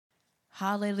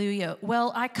Hallelujah.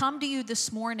 Well, I come to you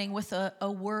this morning with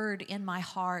a word in my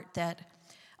heart that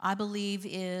I believe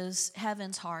is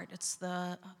heaven's heart. It's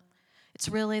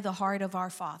really the heart of our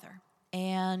Father.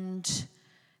 And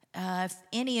if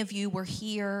any of you were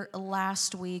here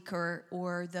last week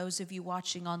or those of you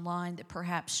watching online that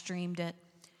perhaps streamed it,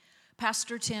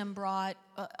 Pastor Tim brought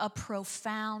a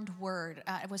profound word.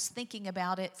 I was thinking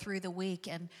about it through the week,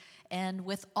 and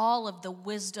with all of the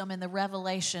wisdom and the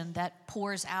revelation that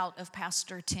pours out of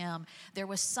Pastor Tim, there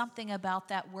was something about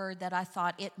that word that I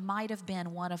thought it might have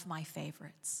been one of my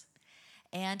favorites.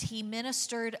 And he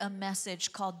ministered a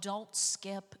message called Don't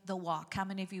Skip the Walk. How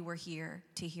many of you were here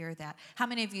to hear that? How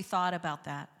many of you thought about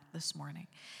that this morning?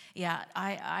 Yeah,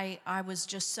 I was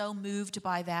just so moved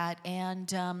by that,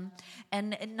 and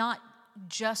not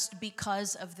just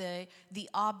because of the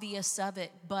obvious of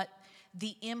it, but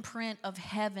the imprint of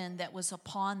heaven that was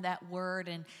upon that word,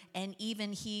 and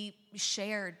even he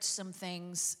shared some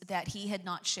things that he had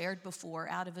not shared before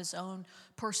out of his own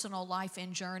personal life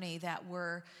and journey that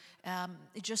were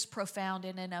just profound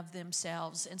in and of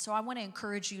themselves. And so I want to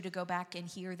encourage you to go back and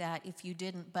hear that if you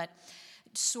didn't. But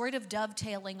sort of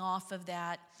dovetailing off of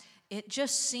that, it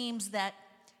just seems that,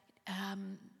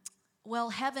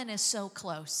 heaven is so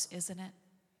close, isn't it?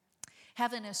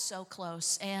 Heaven is so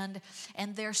close, and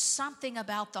there's something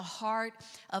about the heart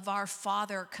of our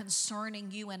Father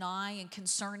concerning you and I and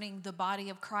concerning the body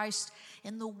of Christ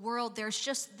in the world. There's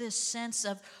just this sense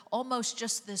of almost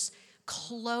just this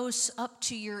close up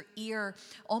to your ear,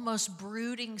 almost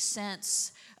brooding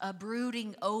sense,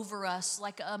 brooding over us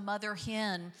like a mother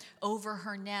hen over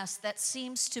her nest. That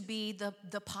seems to be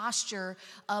the posture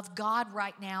of God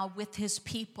right now with his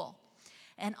people.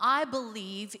 And I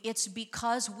believe it's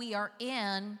because we are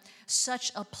in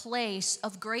such a place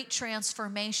of great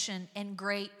transformation and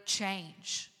great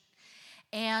change.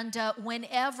 And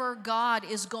whenever God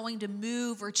is going to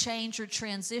move or change or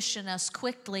transition us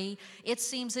quickly, it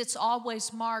seems it's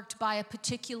always marked by a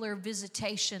particular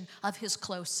visitation of his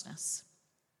closeness.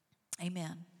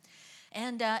 Amen.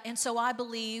 And so I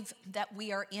believe that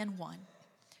we are in one.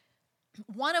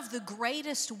 One of the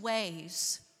greatest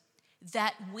ways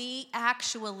that we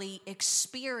actually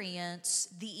experience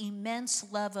the immense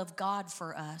love of God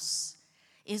for us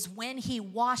is when he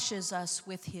washes us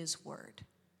with his word.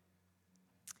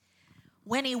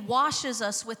 When he washes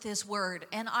us with his word.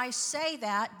 And I say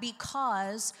that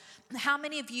because how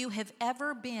many of you have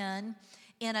ever been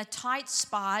in a tight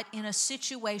spot, in a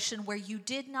situation where you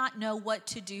did not know what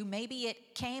to do? Maybe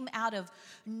it came out of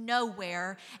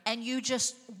nowhere and you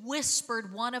just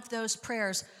whispered one of those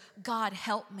prayers, God,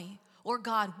 help me. Or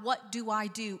God, what do I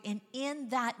do? And in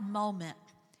that moment,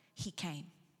 he came.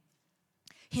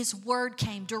 His word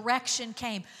came, direction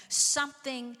came,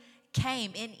 something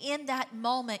came. And in that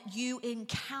moment, you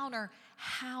encounter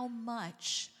how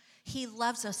much he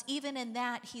loves us. Even in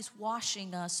that, he's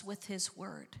washing us with his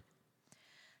word.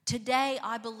 Today,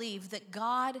 I believe that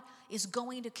God is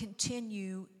going to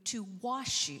continue to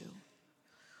wash you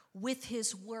with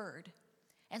his word.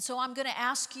 And so I'm going to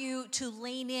ask you to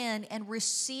lean in and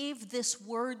receive this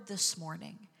word this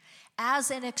morning as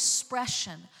an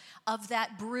expression of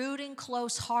that brooding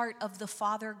close heart of the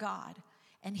Father God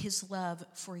and his love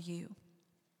for you.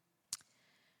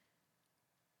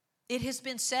 It has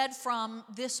been said from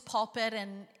this pulpit,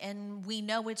 and we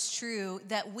know it's true,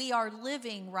 that we are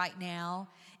living right now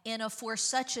in for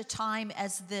such a time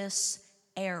as this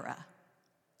era.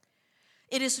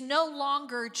 It is no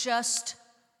longer just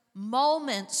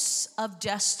moments of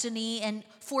destiny, and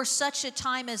for such a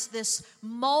time as this,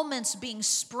 moments being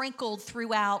sprinkled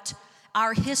throughout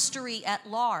our history at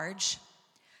large.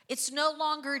 It's no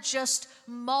longer just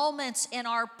moments in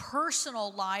our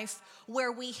personal life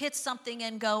where we hit something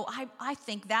and go, I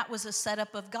think that was a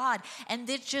setup of God, and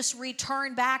then just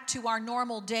return back to our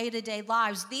normal day-to-day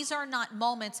lives. These are not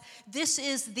moments. This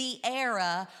is the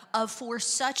era of for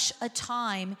such a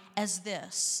time as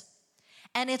this.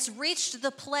 And it's reached the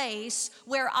place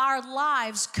where our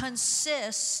lives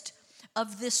consist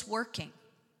of this working.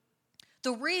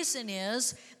 The reason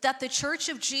is that the Church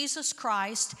of Jesus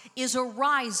Christ is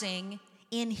arising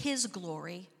in his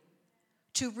glory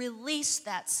to release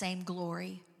that same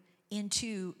glory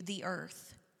into the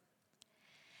earth.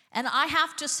 And I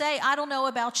have to say, I don't know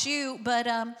about you, but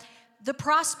the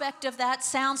prospect of that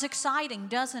sounds exciting,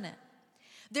 doesn't it?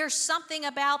 There's something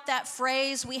about that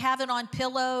phrase. We have it on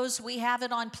pillows. We have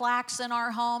it on plaques in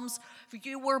our homes.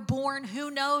 You were born,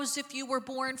 who knows if you were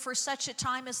born for such a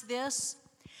time as this?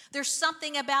 There's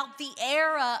something about the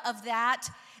era of that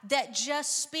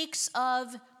just speaks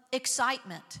of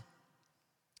excitement.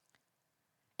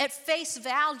 At face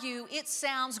value, it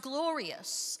sounds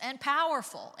glorious and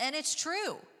powerful, and it's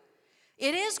true.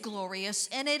 It is glorious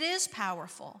and it is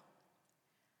powerful.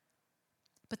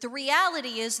 But the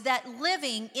reality is that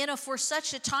living for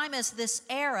such a time as this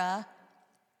era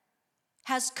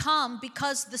has come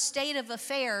because the state of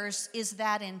affairs is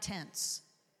that intense.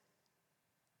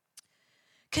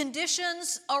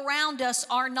 Conditions around us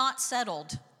are not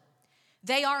settled.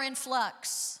 They are in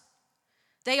flux.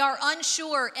 They are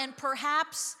unsure, and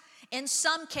perhaps in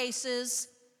some cases,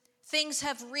 things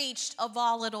have reached a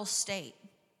volatile state.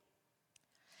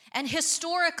 And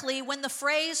historically, when the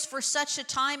phrase "for such a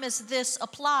time as this"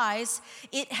 applies,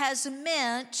 it has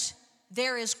meant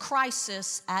there is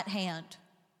crisis at hand.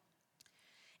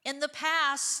 In the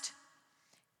past,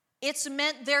 it's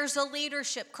meant there's a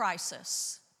leadership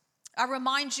crisis. I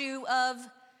remind you of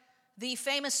the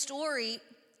famous story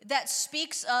that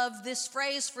speaks of this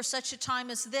phrase "for such a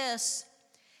time as this"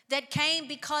 that came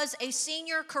because a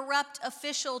senior corrupt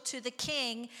official to the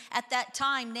king at that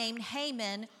time named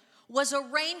Haman was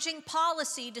arranging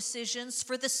policy decisions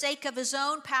for the sake of his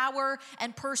own power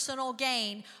and personal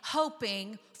gain,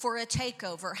 hoping for a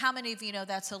takeover. How many of you know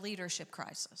that's a leadership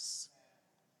crisis?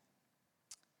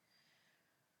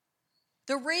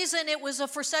 The reason it was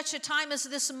for such a time as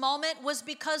this moment was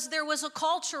because there was a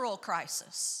cultural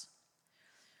crisis.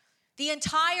 The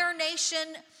entire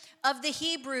nation of the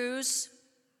Hebrews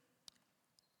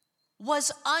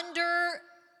was under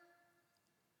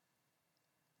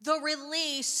the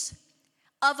release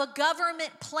of a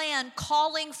government plan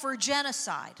calling for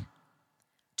genocide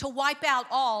to wipe out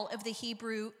all of the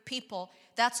Hebrew people.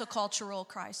 That's a cultural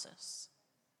crisis.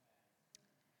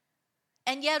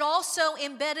 And yet also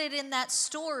embedded in that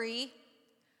story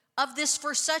of this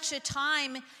 "for such a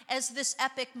time as this"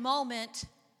 epic moment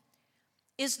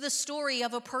is the story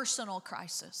of a personal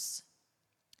crisis.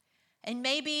 And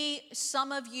maybe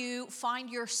some of you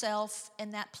find yourself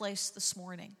in that place this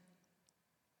morning.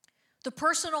 The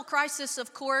personal crisis,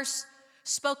 of course,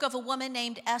 spoke of a woman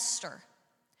named Esther.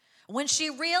 When she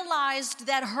realized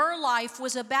that her life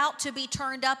was about to be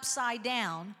turned upside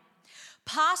down,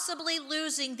 possibly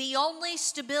losing the only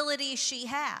stability she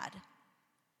had,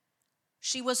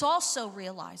 she was also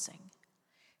realizing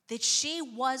that she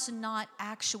was not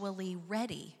actually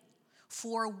ready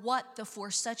for what the "for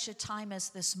such a time as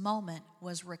this" moment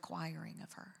was requiring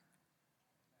of her.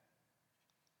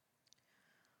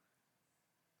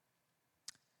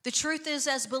 The truth is,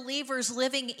 as believers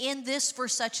living in this "for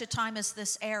such a time as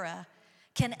this" era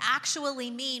can actually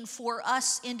mean for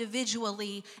us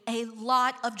individually a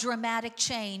lot of dramatic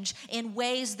change in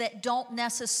ways that don't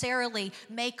necessarily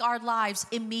make our lives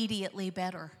immediately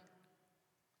better.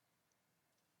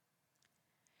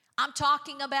 I'm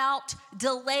talking about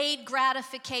delayed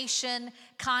gratification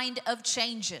kind of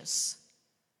changes,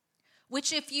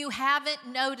 which, if you haven't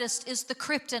noticed, is the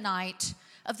kryptonite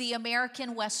of the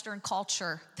American Western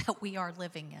culture that we are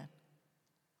living in.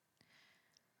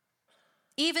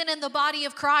 Even in the body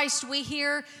of Christ, we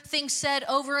hear things said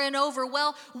over and over.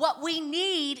 Well, what we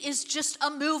need is just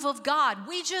a move of God.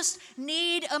 We just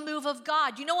need a move of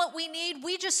God. You know what we need?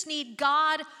 We just need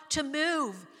God to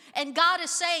move. And God is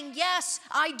saying, yes,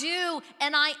 I do,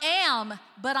 and I am,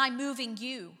 but I'm moving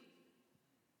you.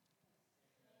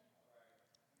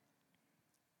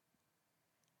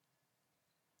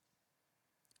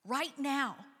 Right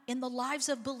now, in the lives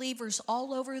of believers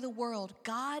all over the world,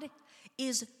 God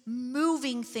is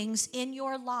moving things in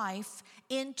your life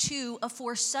into a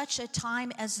 "for such a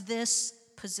time as this"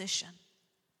 position.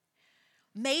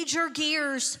 Major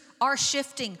gears are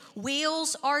shifting,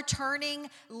 wheels are turning,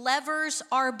 levers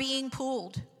are being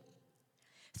pulled.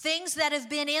 Things that have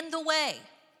been in the way,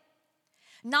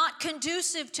 not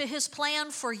conducive to His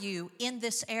plan for you in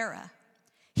this era,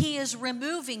 He is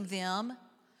removing them,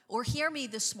 or hear me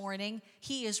this morning,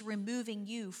 He is removing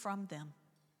you from them.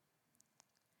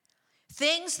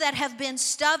 Things that have been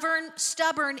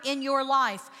stubborn in your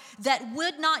life that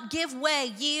would not give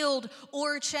way, yield,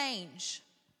 or change.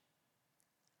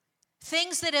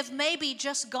 Things that have maybe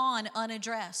just gone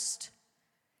unaddressed.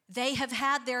 They have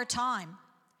had their time.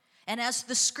 And as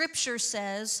the scripture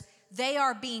says, they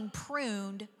are being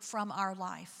pruned from our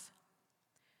life.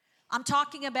 I'm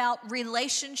talking about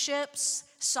relationships,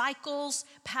 cycles,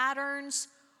 patterns,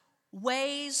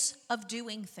 ways of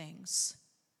doing things.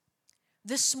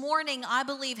 This morning, I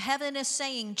believe heaven is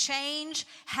saying change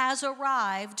has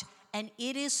arrived and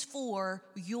it is for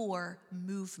your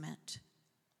movement.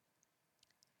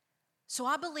 So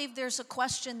I believe there's a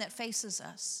question that faces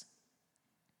us.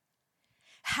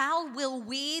 How will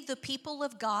we, the people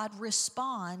of God,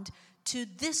 respond to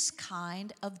this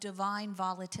kind of divine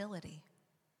volatility?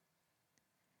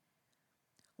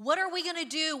 What are we going to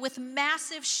do with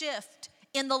massive shift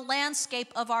in the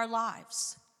landscape of our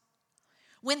lives?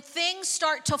 When things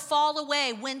start to fall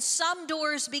away, when some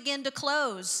doors begin to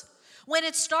close, when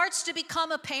it starts to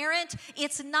become apparent,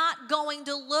 it's not going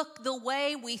to look the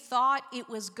way we thought it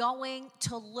was going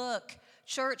to look.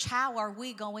 Church, how are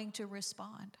we going to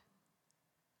respond?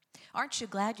 Aren't you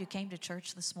glad you came to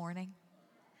church this morning?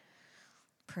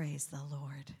 Praise the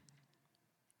Lord.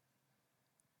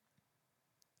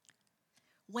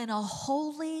 When a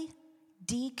holy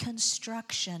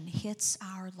deconstruction hits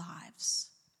our lives,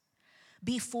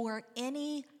 before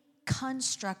any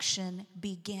construction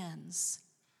begins,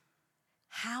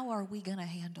 how are we going to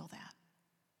handle that?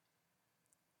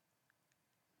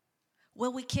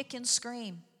 Will we kick and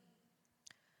scream?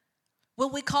 Will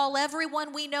we call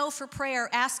everyone we know for prayer,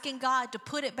 asking God to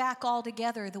put it back all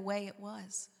together the way it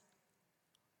was?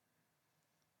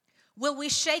 Will we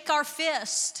shake our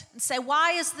fist and say,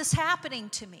 why is this happening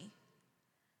to me?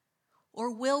 Or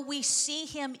will we see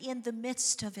him in the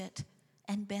midst of it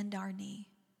and bend our knee?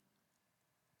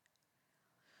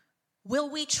 Will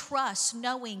we trust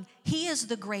knowing he is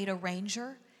the great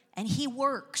arranger and he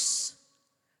works?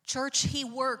 Church, he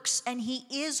works and he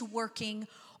is working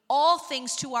all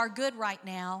things to our good right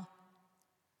now,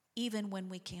 even when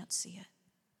we can't see it.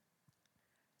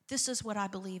 This is what I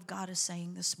believe God is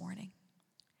saying this morning.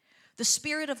 The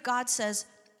Spirit of God says,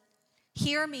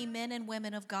 hear me, men and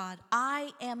women of God.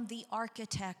 I am the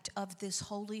architect of this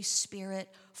Holy Spirit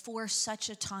for such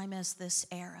a time as this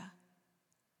era.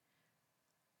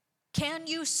 Can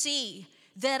you see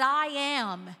that I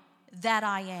am,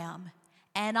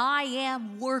 and I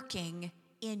am working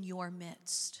in your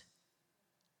midst?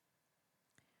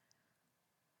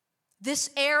 This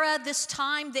era, this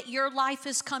time that your life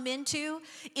has come into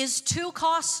is too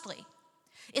costly.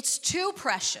 It's too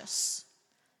precious.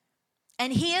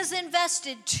 And he has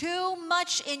invested too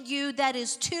much in you that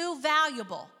is too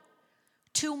valuable.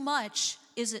 Too much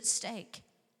is at stake.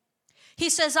 He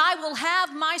says, I will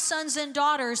have my sons and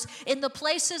daughters in the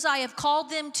places I have called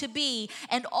them to be,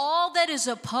 and all that is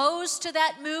opposed to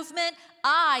that movement,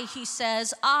 he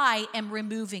says, I am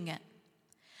removing it.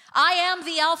 I am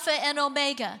the Alpha and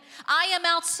Omega. I am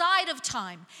outside of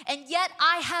time, and yet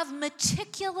I have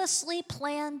meticulously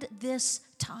planned this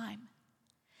time.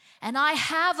 And I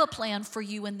have a plan for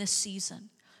you in this season,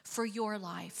 for your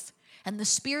life. And the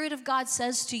Spirit of God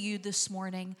says to you this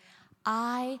morning,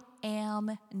 I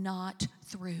am not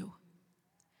through.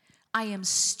 I am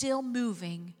still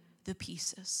moving the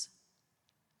pieces.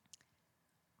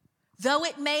 Though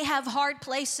it may have hard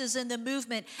places in the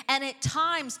movement, and at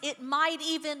times it might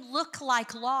even look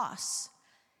like loss,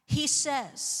 he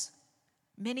says,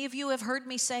 many of you have heard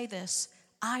me say this,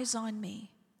 eyes on me.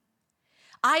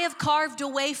 I have carved a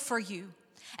way for you,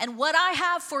 and what I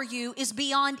have for you is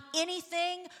beyond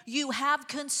anything you have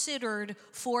considered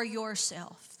for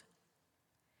yourself.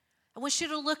 I want you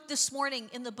to look this morning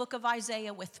in the book of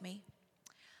Isaiah with me.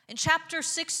 In chapter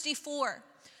 64,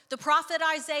 the prophet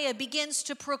Isaiah begins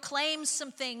to proclaim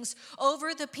some things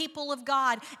over the people of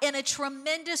God in a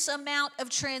tremendous amount of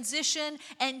transition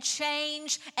and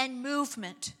change and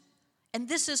movement. And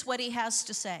this is what he has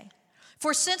to say.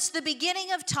 For since the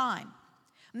beginning of time,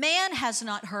 man has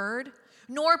not heard,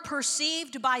 nor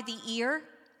perceived by the ear,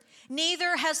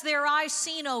 neither has their eye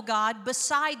seen, O God,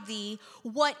 beside thee,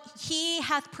 what he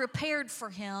hath prepared for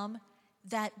him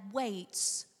that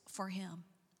waits for him.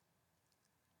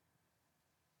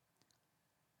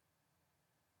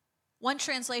 One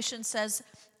translation says,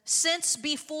 since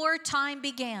before time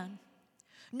began,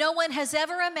 no one has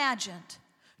ever imagined,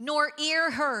 nor ear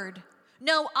heard,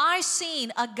 no eye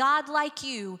seen a God like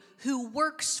you who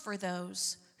works for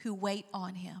those who wait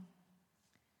on him.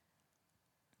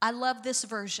 I love this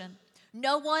version.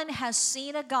 No one has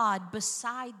seen a God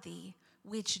beside thee,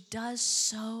 which does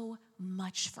so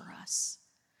much for us.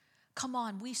 Come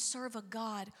on, we serve a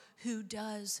God who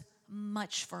does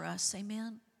much for us.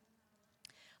 Amen.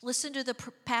 Listen to the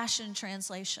Passion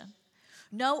Translation.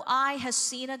 No eye has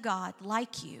seen a God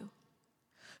like you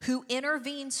who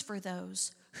intervenes for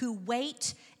those who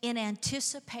wait in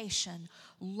anticipation,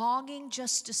 longing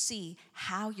just to see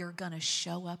how you're going to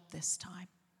show up this time.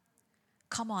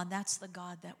 Come on, that's the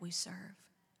God that we serve.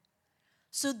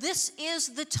 So this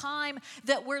is the time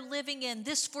that we're living in,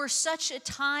 this for such a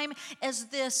time as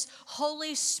this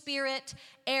Holy Spirit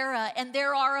era. And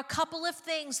there are a couple of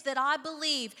things that I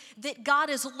believe that God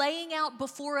is laying out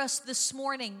before us this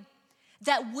morning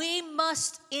that we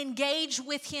must engage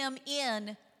with him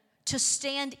in to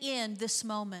stand in this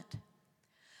moment.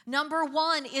 Number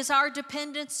one is our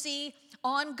dependency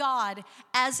on God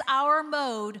as our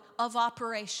mode of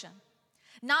operation.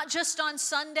 Not just on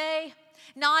Sunday,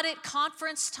 not at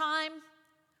conference time,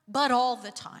 but all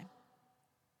the time.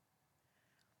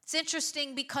 It's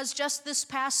interesting because just this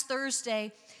past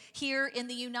Thursday here in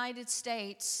the United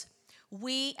States,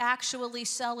 we actually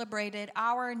celebrated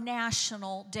our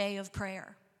National Day of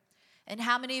Prayer. And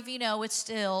how many of you know it's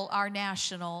still our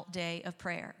National Day of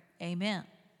Prayer? Amen.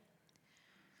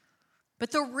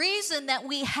 But the reason that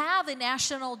we have a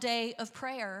National Day of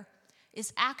Prayer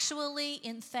is actually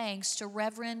in thanks to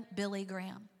Reverend Billy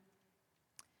Graham.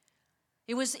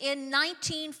 It was in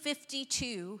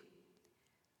 1952,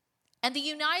 and the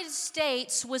United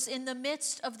States was in the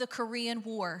midst of the Korean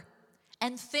War,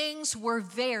 and things were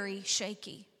very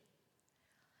shaky.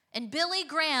 And Billy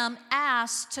Graham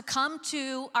asked to come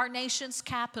to our nation's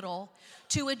capital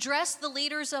to address the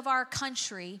leaders of our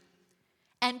country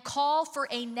and call for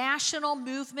a national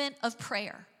movement of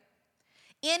prayer.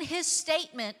 In his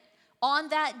statement on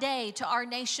that day to our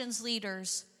nation's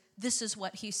leaders, this is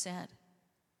what he said.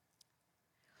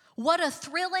 What a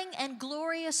thrilling and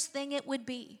glorious thing it would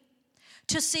be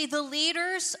to see the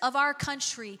leaders of our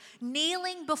country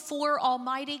kneeling before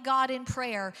Almighty God in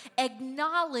prayer,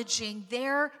 acknowledging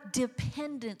their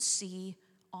dependency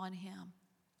on Him.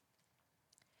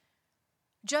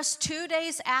 Just 2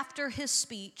 days after his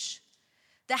speech,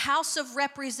 the House of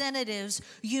Representatives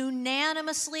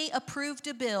unanimously approved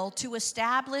a bill to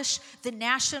establish the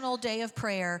National Day of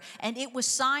Prayer, and it was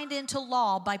signed into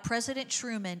law by President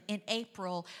Truman in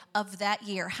April of that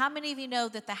year. How many of you know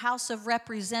that the House of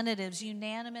Representatives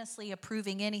unanimously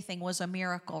approving anything was a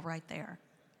miracle right there?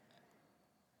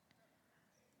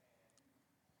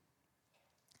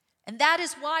 And that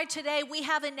is why today we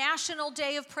have a National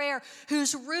Day of Prayer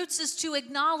whose roots is to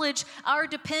acknowledge our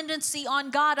dependency on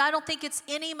God. I don't think it's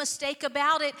any mistake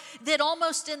about it that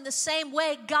almost in the same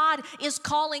way God is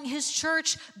calling His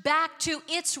church back to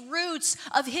its roots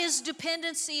of His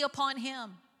dependency upon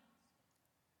Him.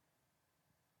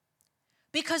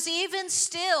 Because even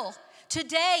still,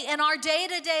 today in our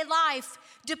day-to-day life,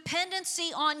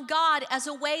 dependency on God as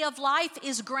a way of life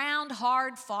is ground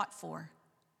hard fought for.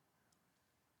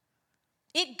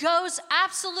 It goes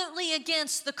absolutely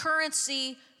against the current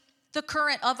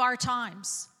of our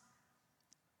times.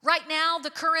 Right now, the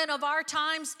current of our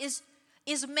times is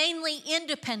mainly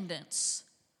independence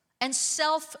and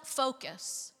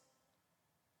self-focus.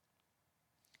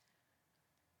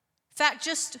 In fact,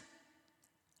 just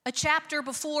a chapter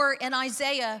before in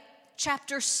Isaiah,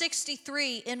 chapter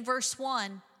 63 in verse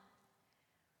 1,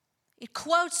 it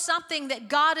quotes something that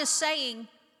God is saying,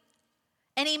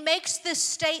 and He makes this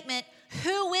statement,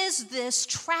 "Who is this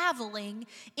traveling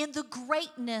in the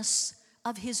greatness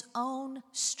of his own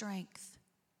strength?"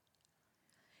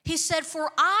 He said,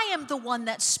 "For I am the one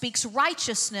that speaks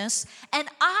righteousness, and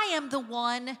I am the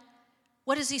one,"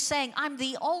 what is He saying? "I'm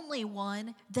the only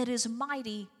one that is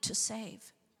mighty to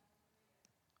save."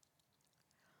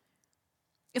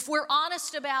 If we're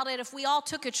honest about it, if we all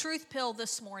took a truth pill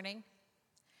this morning,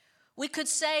 we could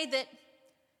say that,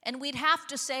 and we'd have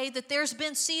to say that there's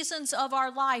been seasons of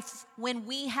our life when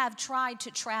we have tried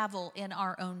to travel in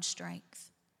our own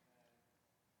strength.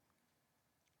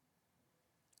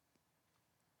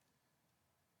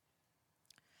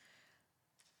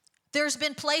 There's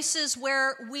been places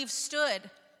where we've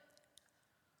stood,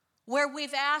 where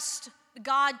we've asked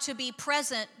God to be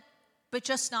present, but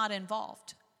just not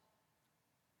involved.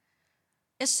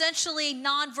 Essentially,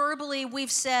 non-verbally,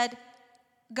 we've said,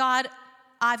 "God,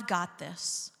 I've got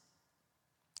this.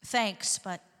 Thanks,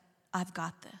 but I've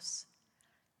got this.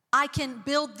 I can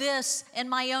build this in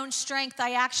my own strength.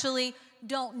 I actually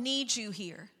don't need you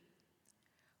here."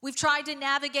 We've tried to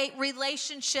navigate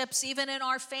relationships, even in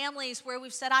our families, where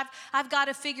we've said, I've got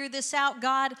to figure this out.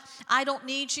 God, I don't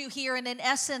need you here. And in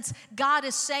essence, God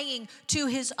is saying to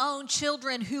His own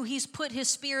children who He's put His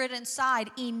Spirit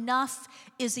inside, enough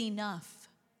is enough.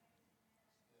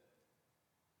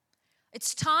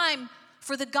 It's time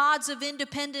for the gods of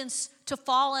independence to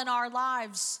fall in our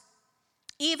lives,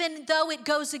 even though it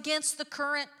goes against the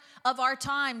current of our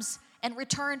times, and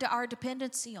return to our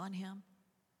dependency on Him.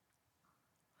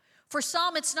 For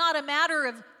some, it's not a matter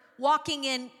of walking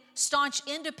in staunch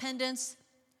independence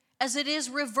as it is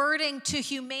reverting to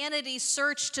humanity's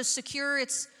search to secure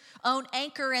its own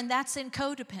anchor, and that's in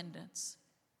codependence.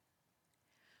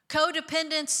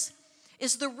 Codependence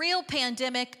is the real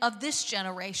pandemic of this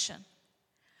generation.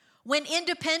 When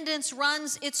independence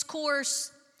runs its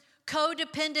course,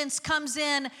 codependence comes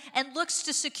in and looks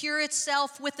to secure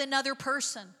itself with another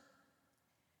person.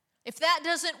 If that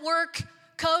doesn't work,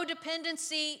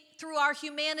 codependency through our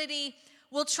humanity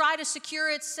will try to secure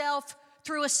itself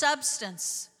through a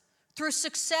substance, through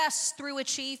success, through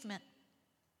achievement.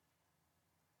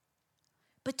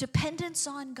 But dependence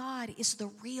on God is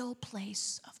the real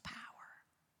place of power.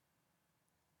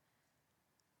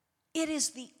 It is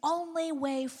the only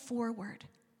way forward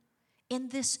in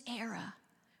this era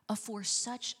of for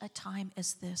such a time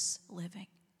as this living.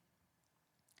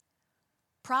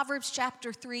 Proverbs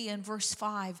chapter 3 and verse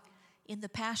 5 in the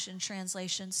Passion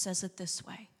Translation says it this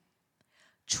way: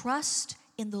 trust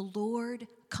in the Lord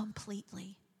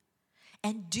completely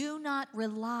and do not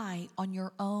rely on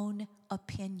your own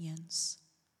opinions.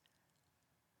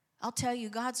 I'll tell you,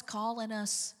 God's calling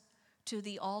us to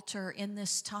the altar in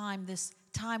this time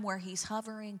where he's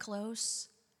hovering close.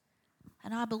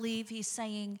 And I believe he's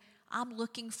saying, I'm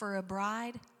looking for a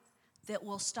bride that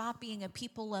will stop being a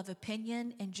people of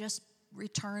opinion and just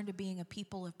return to being a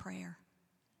people of prayer.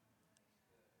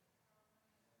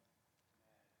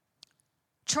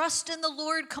 Trust in the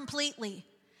Lord completely.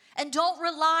 And don't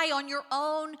rely on your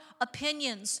own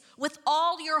opinions. With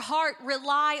all your heart,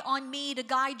 rely on me to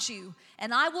guide you.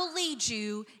 And I will lead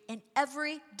you in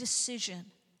every decision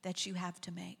that you have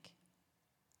to make.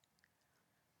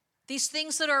 These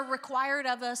things that are required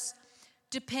of us,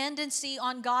 dependency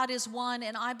on God is one,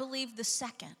 and I believe the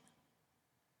second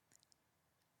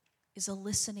is a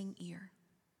listening ear.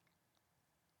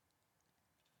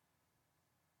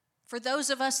 For those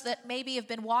of us that maybe have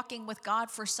been walking with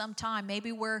God for some time,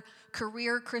 maybe we're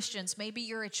career Christians, maybe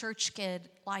you're a church kid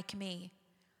like me.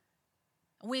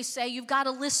 And we say, you've got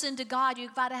to listen to God,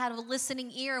 you've got to have a listening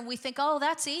ear, and we think, oh,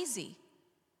 that's easy.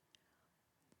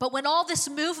 But when all this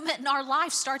movement in our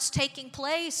life starts taking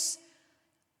place,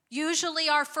 usually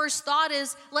our first thought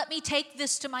is, let me take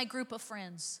this to my group of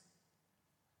friends.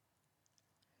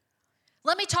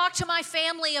 Let me talk to my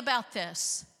family about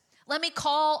this. Let me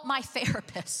call my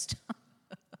therapist.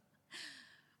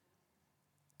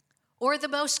 Or the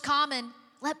most common,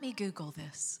 let me Google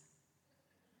this.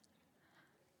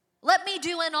 Let me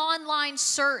do an online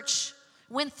search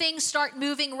when things start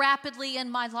moving rapidly in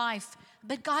my life.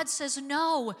 But God says,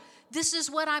 no, this is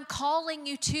what I'm calling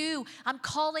you to. I'm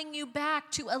calling you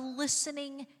back to a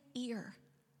listening ear.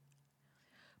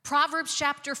 Proverbs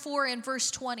chapter 4 and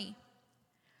verse 20.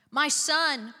 My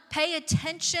son, pay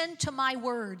attention to my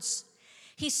words.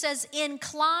 He says,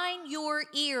 incline your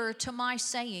ear to my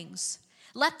sayings.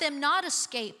 Let them not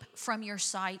escape from your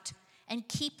sight, and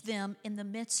keep them in the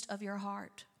midst of your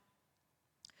heart.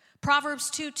 Proverbs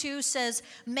 2:2 says,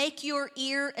 make your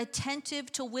ear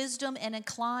attentive to wisdom and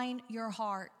incline your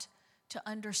heart to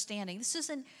understanding. This is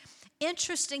an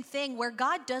interesting thing where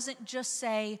God doesn't just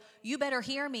say, you better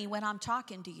hear me when I'm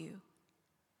talking to you.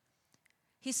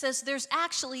 He says there's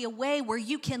actually a way where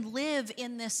you can live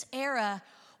in this era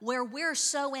where we're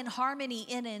so in harmony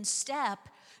and in step.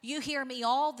 You hear me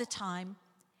all the time.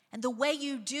 And the way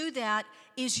you do that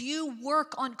is you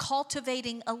work on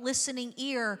cultivating a listening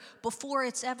ear before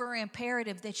it's ever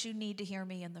imperative that you need to hear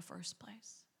me in the first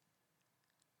place.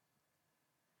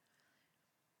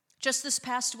 Just this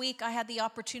past week, I had the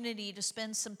opportunity to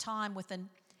spend some time with an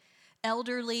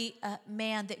elderly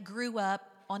man that grew up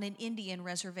on an Indian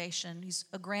reservation. He's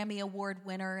a Grammy Award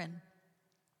winner, and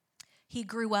he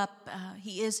grew up,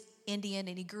 he is Indian,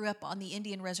 and he grew up on the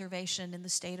Indian reservation in the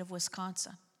state of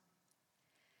Wisconsin.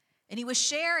 And he was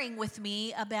sharing with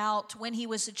me about when he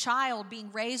was a child being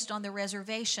raised on the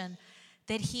reservation,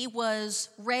 that he was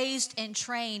raised and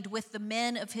trained with the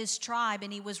men of his tribe,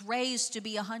 and he was raised to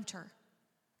be a hunter.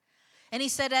 And he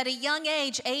said at a young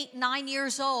age, 8, 9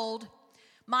 years old,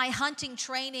 my hunting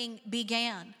training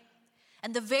began.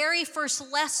 And the very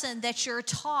first lesson that you're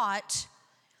taught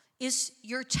is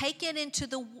you're taken into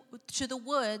the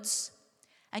woods,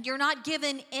 and you're not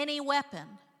given any weapon.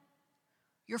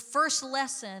 Your first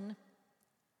lesson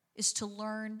is to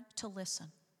learn to listen,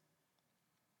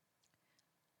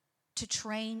 to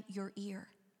train your ear.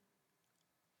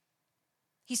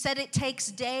 He said it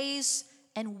takes days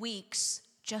and weeks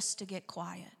just to get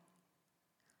quiet.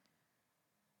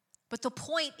 But the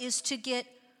point is to get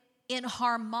in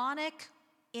harmonic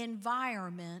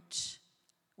environment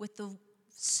with the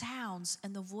sounds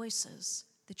and the voices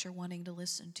that you're wanting to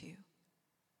listen to.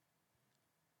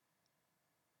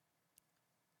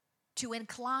 To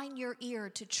incline your ear,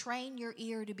 to train your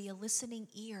ear to be a listening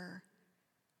ear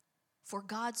for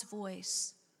God's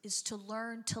voice is to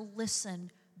learn to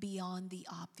listen beyond the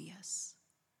obvious.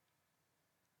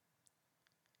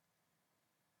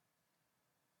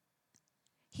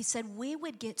 He said we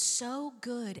would get so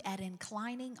good at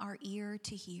inclining our ear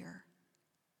to hear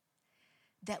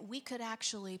that we could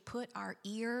actually put our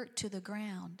ear to the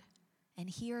ground and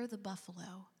hear the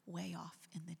buffalo way off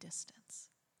in the distance.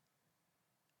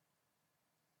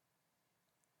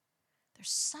 There's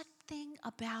something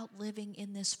about living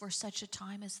in this for such a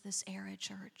time as this era,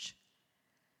 church,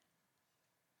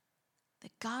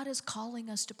 that God is calling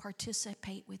us to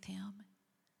participate with him.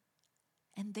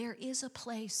 And there is a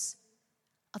place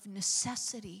of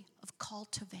necessity of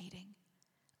cultivating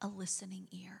a listening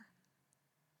ear.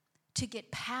 To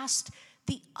get past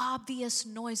the obvious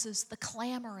noises, the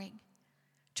clamoring,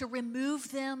 to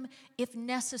remove them if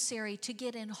necessary, to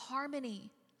get in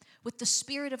harmony with the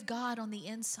Spirit of God on the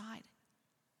inside.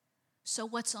 So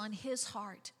what's on his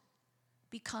heart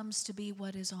becomes to be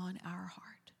what is on our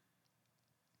heart.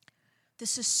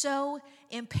 This is so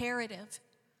imperative.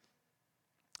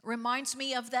 Reminds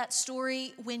me of that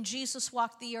story when Jesus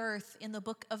walked the earth in the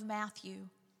book of Matthew,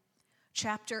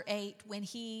 chapter 8, when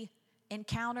he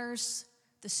encounters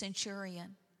the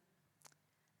centurion.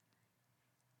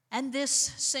 And this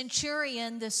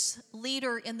centurion, this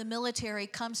leader in the military,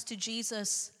 comes to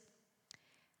Jesus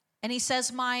and he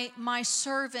says, my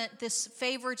servant, this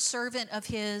favored servant of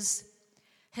his,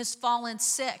 has fallen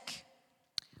sick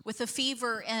with a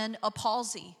fever and a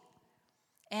palsy.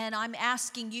 And I'm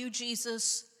asking you,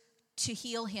 Jesus, to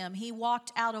heal him. He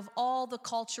walked out of all the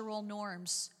cultural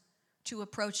norms to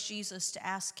approach Jesus to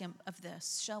ask him of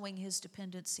this, showing his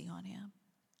dependency on him.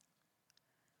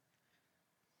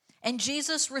 And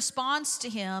Jesus responds to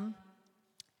him,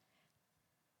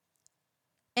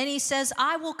 and he says,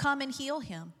 I will come and heal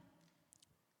him.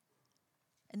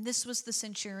 And this was the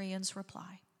centurion's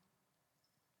reply.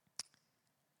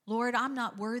 Lord, I'm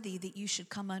not worthy that you should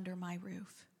come under my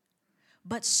roof,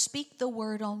 but speak the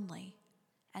word only,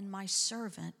 and my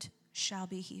servant shall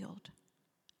be healed.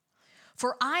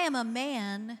 For I am a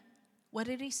man, what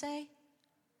did he say?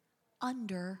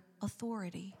 Under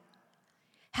authority,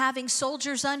 having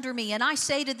soldiers under me. And I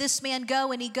say to this man,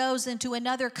 go, and he goes, and to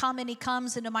another, come, and he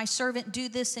comes, and to my servant, do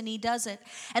this, and he does it.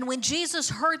 And when Jesus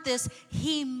heard this,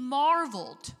 he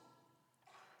marveled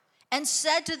and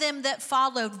said to them that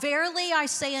followed, verily I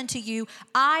say unto you,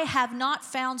 I have not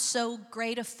found so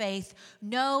great a faith,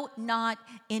 no, not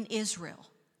in Israel.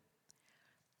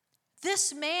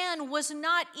 This man was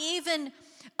not even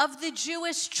of the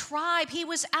Jewish tribe. He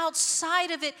was outside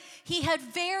of it. He had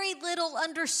very little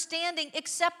understanding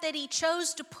except that he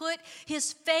chose to put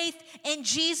his faith in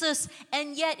Jesus,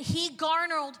 and yet he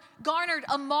garnered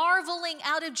a marveling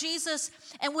out of Jesus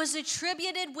and was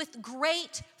attributed with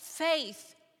great faith.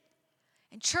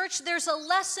 And church, there's a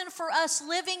lesson for us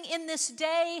living in this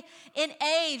day and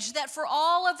age, that for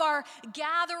all of our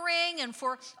gathering and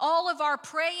for all of our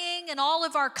praying and all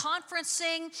of our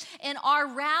conferencing and our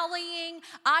rallying,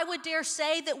 I would dare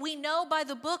say that we know by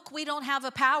the book we don't have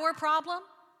a power problem.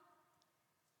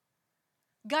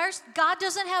 God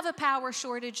doesn't have a power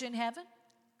shortage in heaven.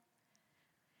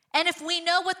 And if we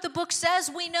know what the book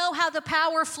says, we know how the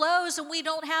power flows, and we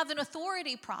don't have an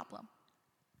authority problem.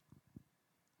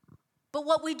 But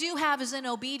what we do have is an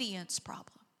obedience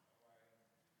problem.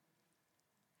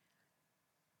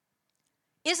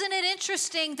 Isn't it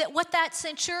interesting that what that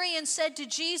centurion said to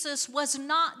Jesus was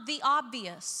not the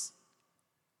obvious?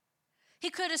 He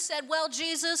could have said, well,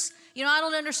 Jesus, I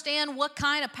don't understand what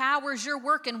kind of powers you're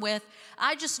working with.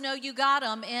 I just know you got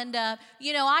them. And,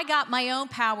 I got my own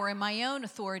power and my own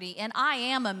authority. And I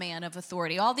am a man of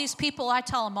authority. All these people, I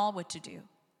tell them all what to do.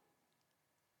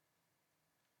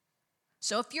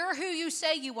 So if you're who you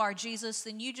say you are, Jesus,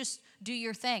 then you just do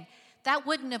your thing. That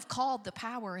wouldn't have called the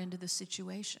power into the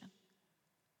situation.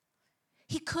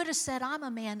 He could have said, I'm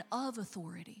a man of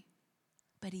authority,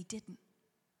 but he didn't.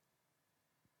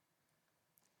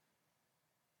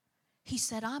 He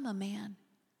said, I'm a man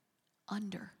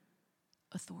under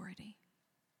authority.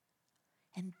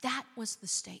 And that was the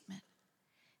statement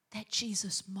that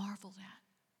Jesus marveled at.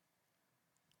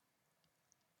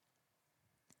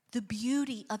 The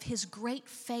beauty of his great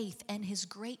faith and his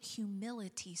great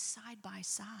humility side by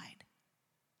side,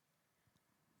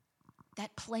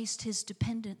 that placed his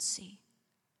dependency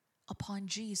upon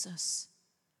Jesus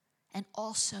and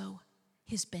also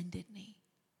his bended knee.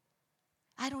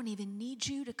 I don't even need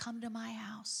you to come to my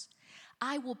house.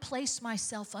 I will place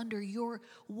myself under your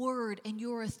word and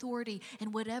your authority,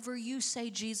 and whatever you say,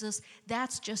 Jesus,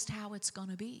 that's just how it's going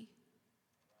to be.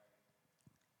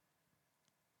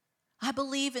 I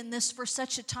believe in this for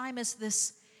such a time as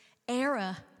this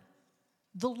era.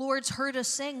 The Lord's heard us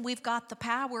sing, we've got the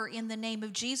power in the name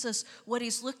of Jesus. What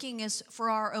he's looking is for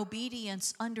our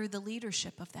obedience under the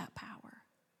leadership of that power.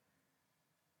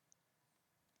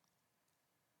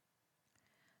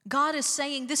 God is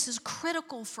saying this is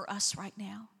critical for us right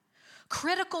now.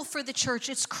 Critical for the church.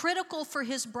 It's critical for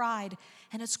his bride.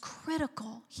 And it's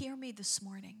critical, hear me this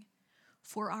morning,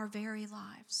 for our very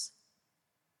lives.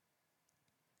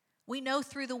 We know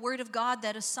through the word of God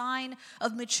that a sign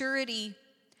of maturity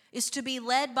is to be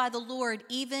led by the Lord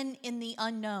even in the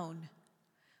unknown.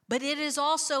 But it is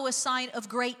also a sign of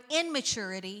great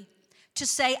immaturity to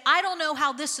say, I don't know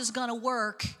how this is going to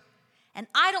work, and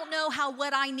I don't know how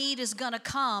what I need is going to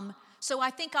come, so I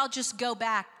think I'll just go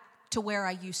back to where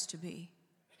I used to be.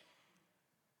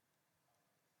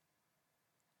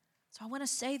 So I want to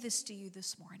say this to you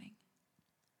this morning.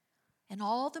 And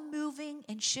all the moving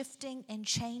and shifting and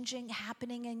changing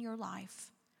happening in your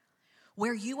life,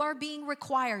 where you are being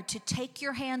required to take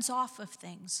your hands off of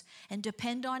things and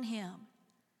depend on Him,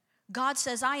 God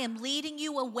says, I am leading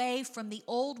you away from the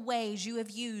old ways you have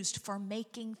used for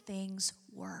making things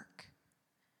work.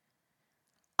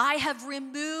 I have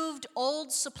removed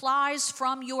old supplies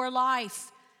from your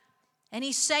life. And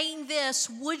He's saying this,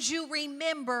 would you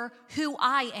remember who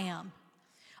I am?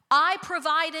 I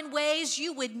provide in ways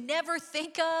you would never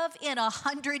think of in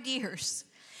 100 years.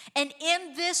 And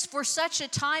in this, for such a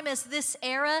time as this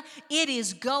era, it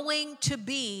is going to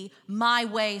be my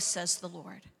way, says the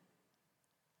Lord.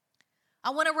 I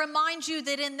want to remind you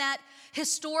that in that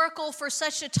historical, for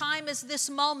such a time as this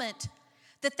moment,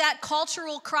 that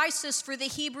cultural crisis for the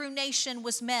Hebrew nation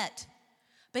was met.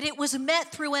 But it was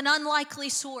met through an unlikely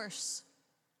source.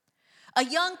 A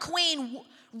young queen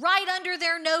right under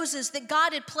their noses that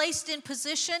God had placed in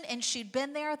position, and she'd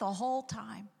been there the whole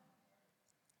time.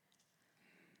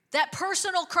 That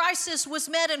personal crisis was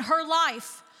met in her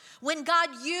life when God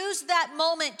used that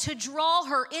moment to draw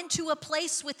her into a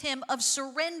place with Him of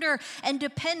surrender and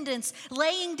dependence,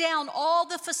 laying down all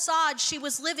the facade she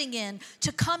was living in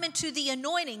to come into the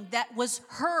anointing that was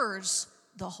hers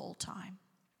the whole time.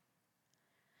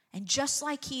 And just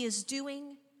like He is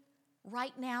doing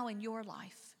right now in your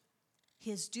life,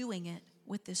 He is doing it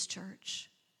with this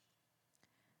church.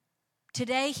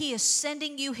 Today, He is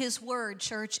sending you His word,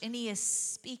 church, and He is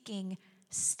speaking,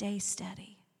 stay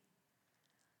steady.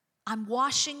 I'm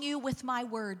washing you with my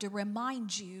word to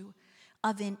remind you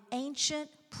of an ancient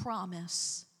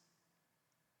promise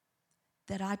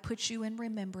that I put you in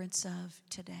remembrance of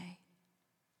today.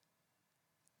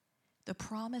 The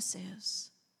promise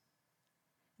is,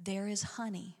 there is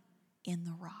honey in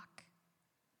the rock.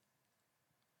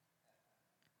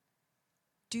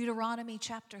 Deuteronomy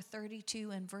chapter 32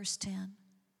 and verse 10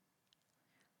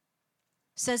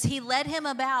 says, He led him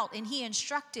about and He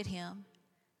instructed him,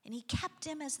 and He kept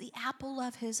him as the apple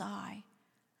of His eye.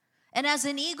 And as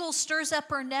an eagle stirs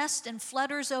up her nest and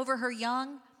flutters over her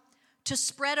young to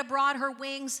spread abroad her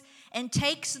wings and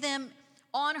takes them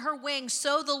on her wings,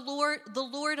 so the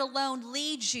Lord alone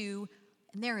leads you,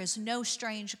 and there is no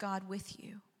strange God with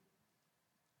you.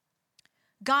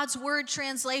 God's word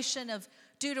translation of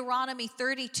Deuteronomy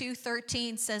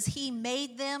 32:13 says, He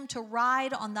made them to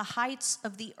ride on the heights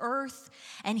of the earth,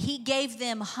 and He gave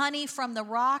them honey from the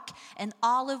rock and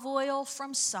olive oil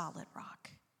from solid rock.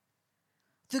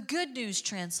 The Good News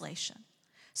translation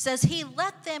says, He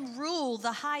let them rule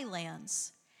the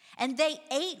highlands, and they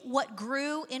ate what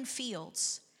grew in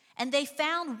fields, and they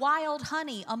found wild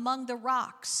honey among the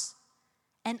rocks,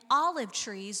 and olive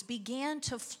trees began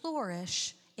to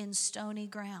flourish in stony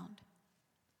ground.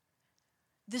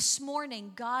 This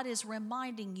morning, God is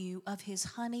reminding you of His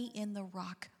honey in the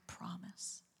rock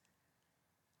promise.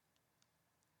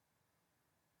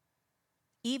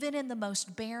 Even in the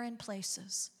most barren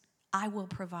places, I will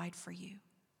provide for you.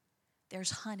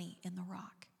 There's honey in the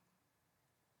rock.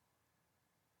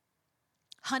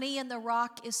 Honey in the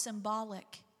rock is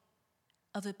symbolic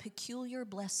of a peculiar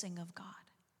blessing of God.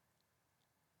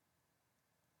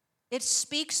 It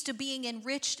speaks to being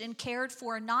enriched and cared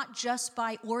for not just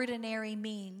by ordinary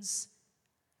means,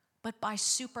 but by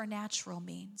supernatural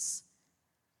means.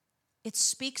 It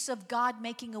speaks of God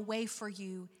making a way for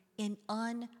you in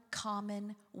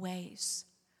uncommon ways.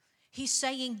 He's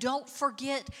saying, don't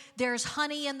forget, there's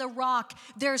honey in the rock,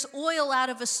 there's oil out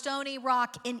of a stony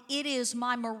rock, and it is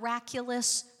my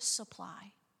miraculous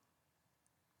supply.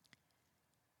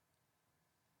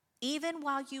 Even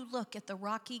while you look at the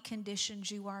rocky conditions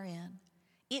you are in,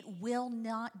 it will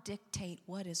not dictate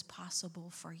what is possible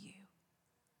for you.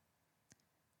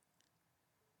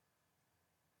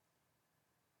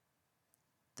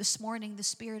 This morning, the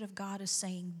Spirit of God is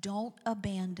saying, don't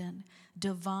abandon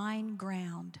divine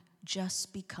ground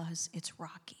just because it's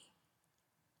rocky.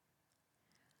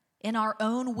 In our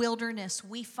own wilderness,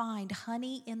 we find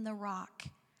honey in the rock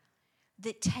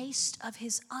that tastes of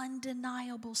His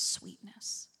undeniable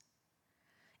sweetness.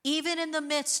 Even in the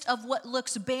midst of what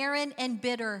looks barren and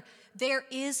bitter, there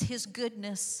is His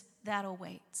goodness that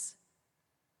awaits.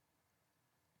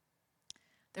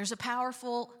 There's a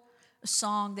powerful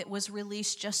song that was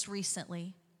released just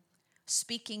recently,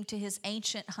 speaking to His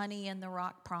ancient honey in the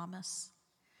rock promise.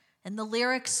 And the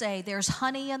lyrics say, there's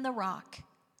honey in the rock.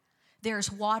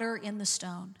 There's water in the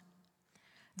stone.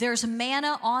 There's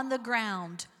manna on the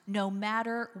ground no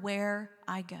matter where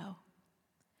I go.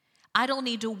 I don't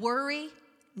need to worry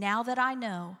now that I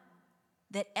know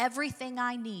that everything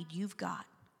I need you've got,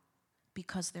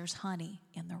 because there's honey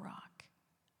in the rock.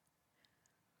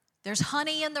 There's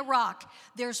honey in the rock.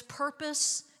 There's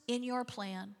purpose in your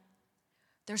plan.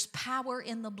 There's power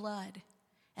in the blood,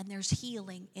 and there's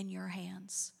healing in your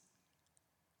hands.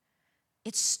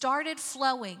 It started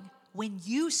flowing when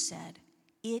you said,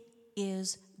 "It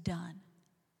is done."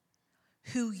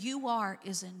 Who you are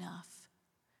is enough,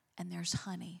 and there's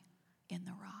honey in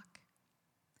the rock.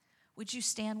 Would you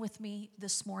stand with me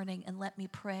this morning and let me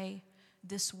pray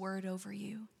this word over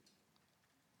you?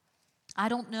 I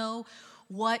don't know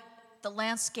what the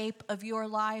landscape of your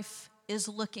life is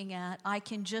looking at. I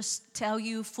can just tell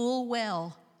you full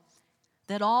well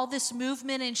that all this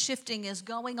movement and shifting is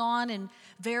going on in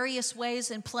various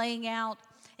ways and playing out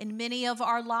in many of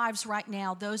our lives right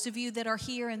now. Those of you that are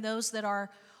here and those that are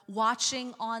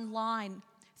watching online,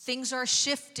 things are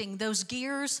shifting. Those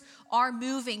gears are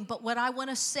moving. But what I want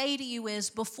to say to you is,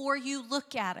 before you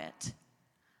look at it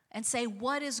and say,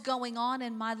 what is going on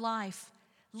in my life?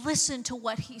 Listen to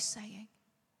what he's saying.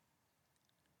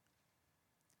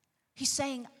 He's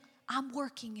saying, I'm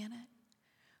working in it.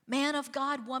 Man of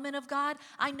God, woman of God,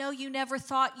 I know you never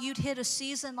thought you'd hit a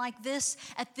season like this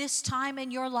at this time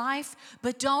in your life,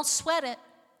 but don't sweat it.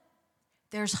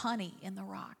 There's honey in the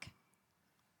rock.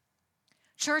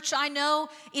 Church, I know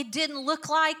it didn't look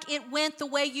like it went the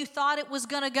way you thought it was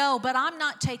going to go, but I'm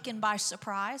not taken by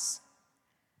surprise.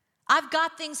 I've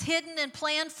got things hidden and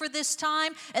planned for this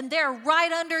time, and they're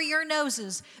right under your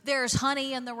noses. There's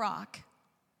honey in the rock.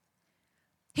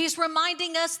 He's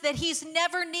reminding us that he's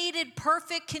never needed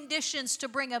perfect conditions to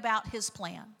bring about his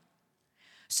plan.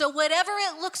 So whatever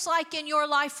it looks like in your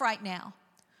life right now,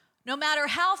 no matter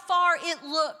how far it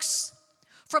looks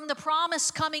from the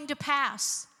promise coming to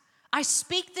pass, I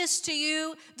speak this to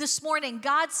you this morning.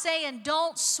 God's saying,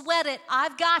 don't sweat it.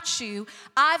 I've got you.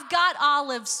 I've got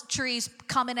olive trees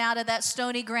coming out of that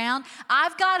stony ground.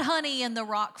 I've got honey in the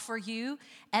rock for you.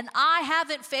 And I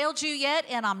haven't failed you yet,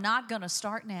 and I'm not going to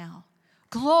start now.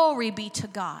 Glory be to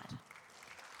God.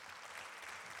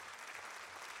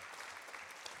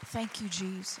 Thank you,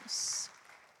 Jesus.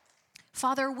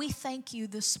 Father, we thank you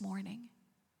this morning,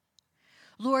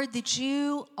 Lord, that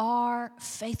you are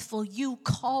faithful. You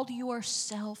called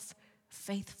yourself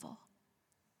faithful.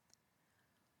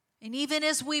 And even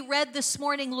as we read this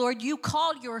morning, Lord, you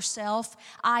called yourself,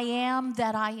 I am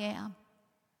that I am.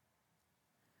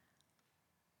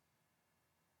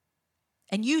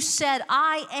 And you said,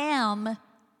 I am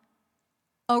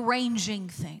arranging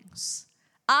things.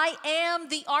 I am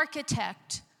the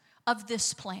architect of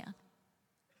this plan.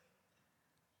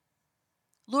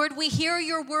 Lord, we hear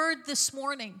your word this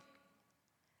morning,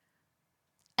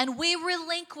 and we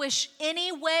relinquish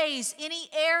any ways, any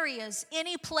areas,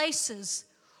 any places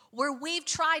where we've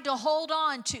tried to hold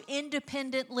on to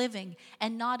independent living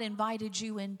and not invited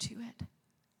you into it.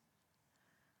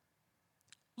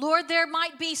 Lord, there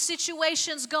might be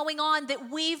situations going on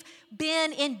that we've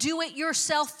been in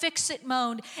do-it-yourself, fix-it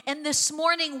mode. And this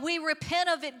morning we repent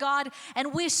of it, God,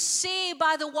 and we see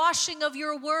by the washing of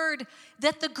your word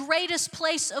that the greatest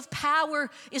place of power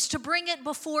is to bring it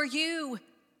before you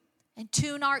and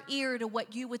tune our ear to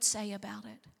what you would say about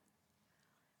it.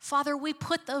 Father, we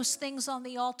put those things on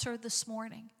the altar this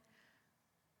morning.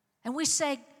 And we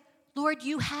say, Lord,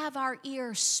 you have our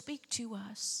ears. Speak to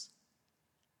us.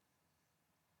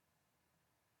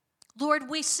 Lord,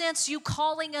 we sense you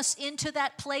calling us into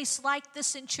that place like the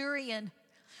centurion.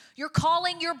 You're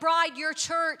calling your bride, your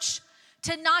church,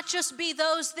 to not just be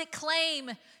those that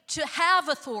claim to have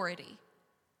authority,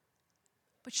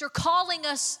 but you're calling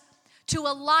us to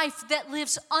a life that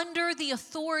lives under the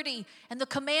authority and the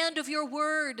command of your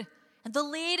word and the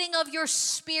leading of your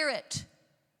spirit.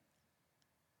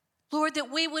 Lord, that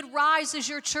we would rise as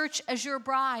your church, as your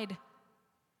bride,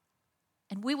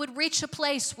 and we would reach a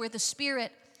place where the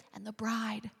Spirit and the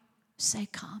bride say,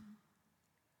 come.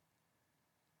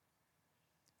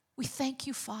 We thank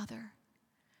you, Father,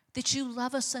 that you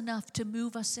love us enough to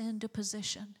move us into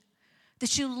position,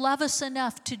 that you love us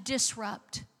enough to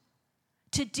disrupt,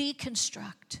 to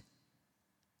deconstruct,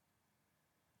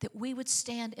 that we would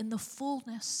stand in the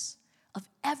fullness of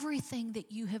everything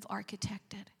that you have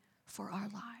architected for our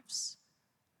lives.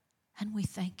 And we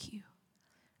thank you.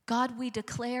 God, we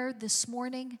declare this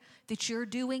morning that you're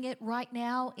doing it right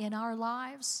now in our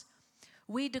lives.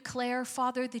 We declare,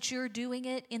 Father, that you're doing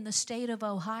it in the state of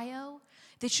Ohio,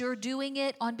 that you're doing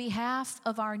it on behalf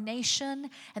of our nation,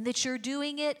 and that you're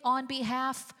doing it on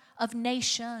behalf of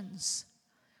nations.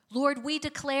 Lord, we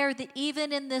declare that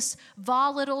even in this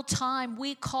volatile time,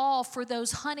 we call for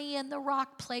those honey in the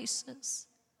rock places.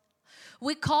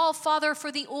 We call, Father,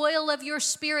 for the oil of your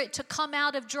Spirit to come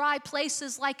out of dry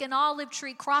places like an olive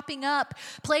tree cropping up,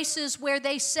 places where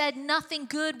they said nothing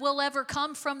good will ever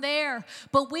come from there.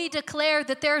 But we declare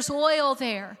that there's oil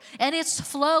there, and it's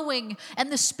flowing,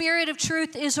 and the Spirit of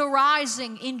truth is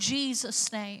arising in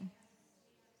Jesus' name.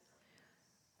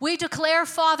 We declare,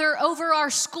 Father, over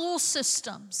our school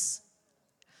systems,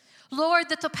 Lord,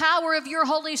 that the power of your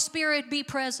Holy Spirit be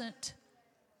present.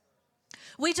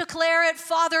 We declare it,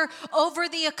 Father, over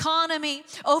the economy,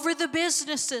 over the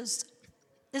businesses.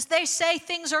 As they say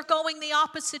things are going the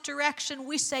opposite direction,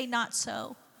 we say not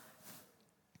so.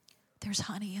 There's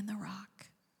honey in the rock.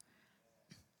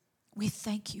 We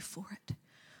thank you for it.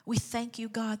 We thank you,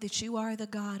 God, that you are the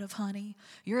God of honey.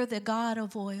 You're the God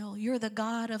of oil. You're the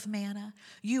God of manna.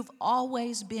 You've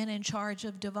always been in charge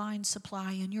of divine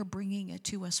supply, and you're bringing it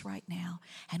to us right now.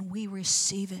 And we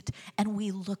receive it, and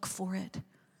we look for it.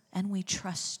 And we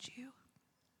trust you.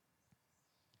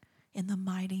 In the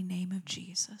mighty name of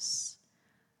Jesus.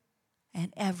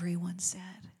 And everyone said,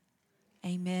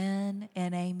 amen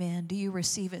and amen. Do you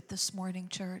receive it this morning,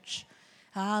 church?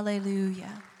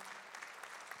 Hallelujah.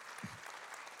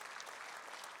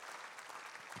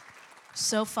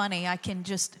 So funny, I can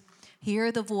just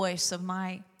hear the voice of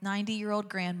my 90-year-old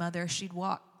grandmother. She'd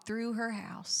walk through her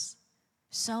house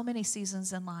so many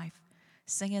seasons in life,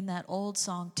 singing that old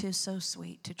song, "'Tis So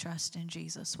Sweet to Trust in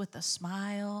Jesus," with a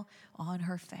smile on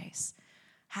her face.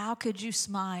 How could you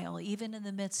smile even in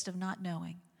the midst of not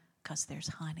knowing? Because there's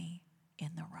honey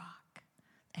in the rock.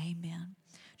 Amen.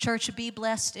 Church, be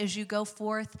blessed as you go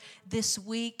forth this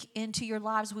week into your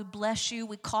lives. We bless you.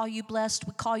 We call you blessed.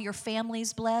 We call your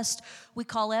families blessed. We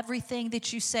call everything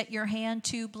that you set your hand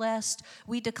to blessed.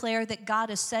 We declare that God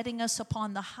is setting us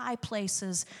upon the high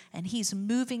places, and he's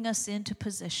moving us into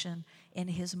position in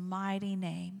his mighty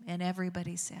name. And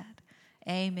everybody said,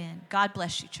 amen. God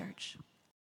bless you, church.